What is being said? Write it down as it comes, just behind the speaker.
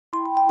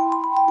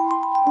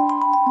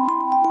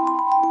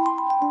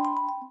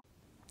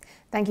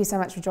Thank you so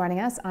much for joining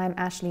us. I'm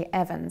Ashley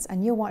Evans,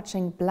 and you're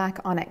watching Black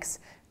ONYX,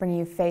 bringing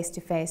you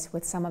face-to-face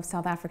with some of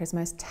South Africa's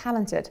most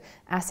talented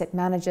asset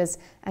managers.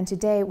 And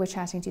today we're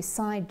chatting to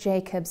Sy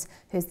Jacobs,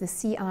 who's the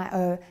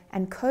CIO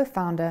and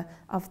co-founder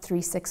of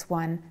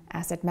 361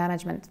 Asset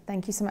Management.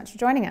 Thank you so much for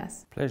joining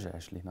us. Pleasure,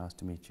 Ashley. Nice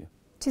to meet you.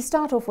 To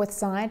start off with,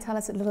 Sy, tell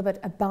us a little bit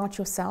about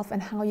yourself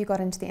and how you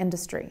got into the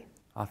industry.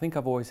 I think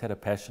I've always had a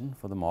passion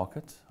for the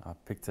market. I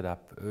picked it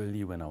up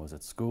early when I was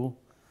at school.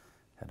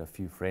 Had a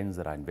few friends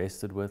that I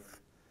invested with.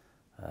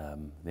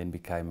 Then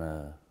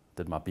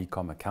did my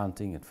BCom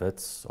accounting at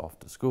Wits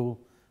after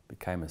school,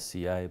 became a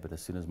CA, but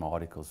as soon as my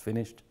articles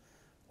finished,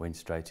 went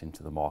straight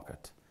into the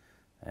market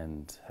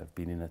and have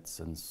been in it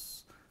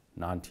since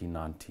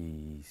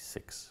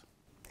 1996.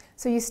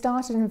 So you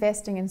started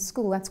investing in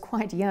school, that's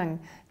quite young.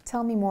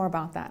 Tell me more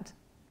about that.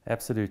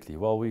 Absolutely.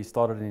 Well, we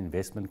started an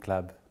investment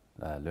club,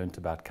 learnt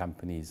about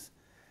companies,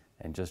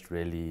 and just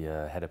really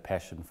had a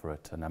passion for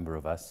it, a number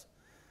of us.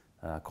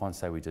 I can't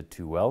say we did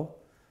too well,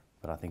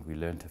 but I think we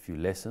learned a few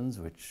lessons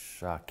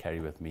which I carry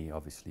with me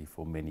obviously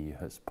for many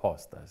years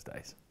past those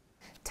days.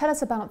 Tell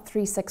us about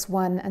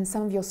 361 and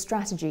some of your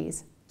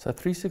strategies. So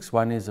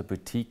 361 is a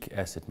boutique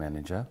asset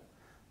manager.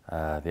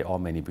 There are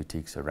many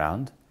boutiques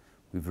around.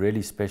 We've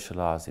really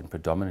specialized in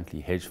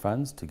predominantly hedge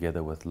funds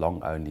together with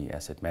long-only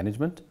asset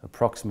management.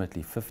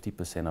 Approximately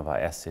 50% of our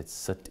assets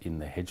sit in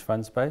the hedge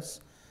fund space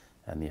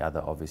and the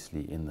other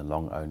obviously in the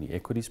long-only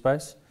equity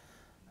space.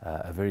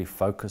 A very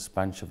focused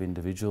bunch of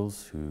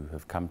individuals who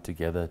have come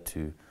together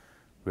to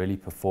really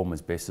perform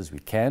as best as we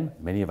can.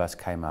 Many of us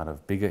came out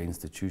of bigger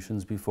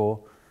institutions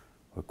before.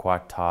 We're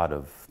quite tired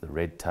of the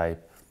red tape,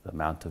 the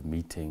amount of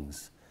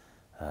meetings,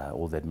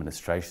 all the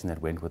administration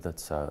that went with it.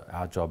 So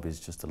our job is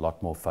just a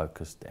lot more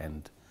focused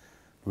and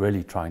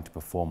really trying to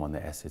perform on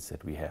the assets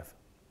that we have.